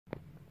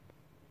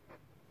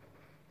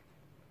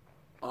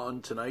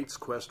On tonight's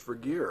quest for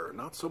gear,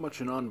 not so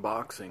much an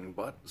unboxing,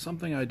 but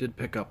something I did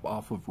pick up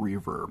off of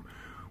Reverb.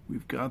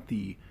 We've got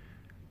the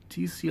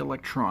TC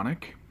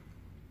Electronic,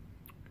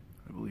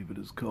 I believe it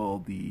is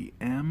called the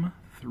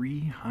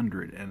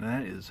M300, and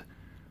that is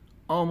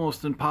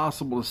almost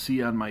impossible to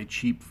see on my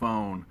cheap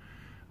phone.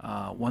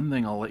 One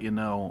thing I'll let you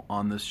know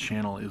on this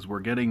channel is we're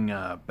getting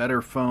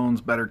better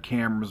phones, better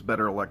cameras,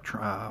 better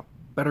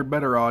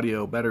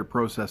audio, better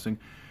processing.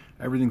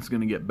 Everything's going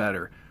to get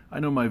better. I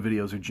know my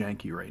videos are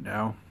janky right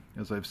now.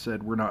 As I've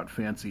said, we're not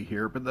fancy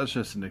here, but that's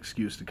just an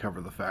excuse to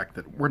cover the fact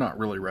that we're not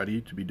really ready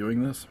to be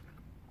doing this.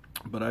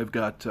 But I've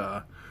got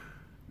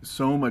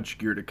so much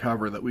gear to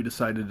cover that we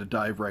decided to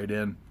dive right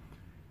in,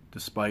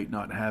 despite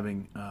not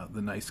having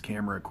the nice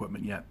camera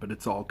equipment yet. But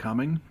it's all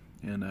coming,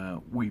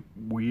 and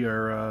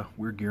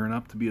we're gearing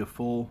up to be a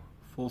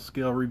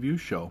full-scale review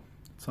show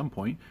at some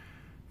point.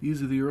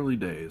 These are the early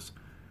days.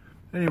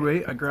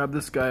 Anyway, I grabbed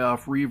this guy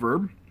off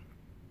Reverb.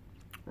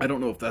 I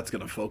don't know if that's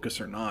going to focus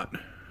or not.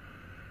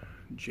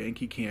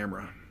 Janky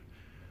camera.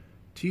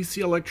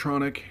 TC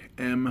Electronic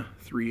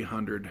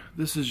M300.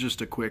 This is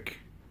just a quick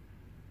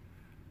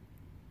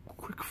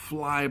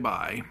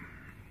flyby.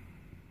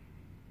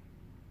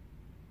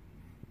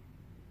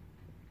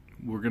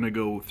 We're going to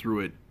go through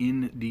it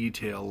in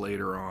detail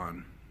later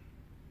on.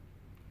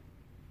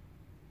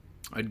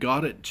 I'd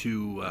got it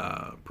to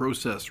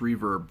process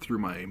reverb through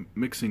my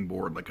mixing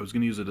board. Like I was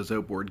going to use it as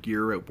outboard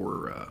gear,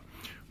 outboard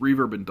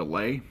reverb and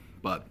delay.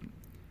 But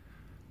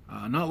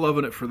not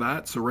loving it for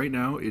that, so right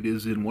now it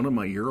is in one of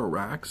my Euro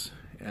racks,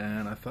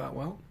 and I thought,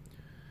 well,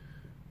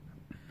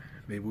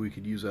 maybe we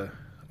could use a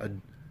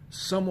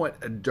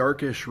somewhat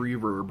darkish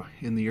reverb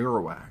in the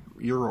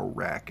Euro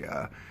rack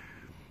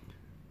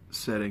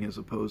setting as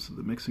opposed to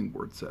the mixing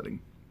board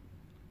setting.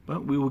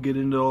 But we will get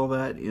into all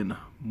that in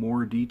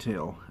more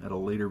detail at a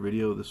later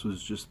video. This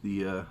was just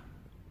the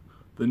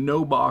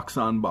no box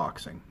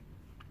unboxing.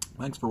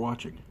 Thanks for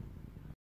watching.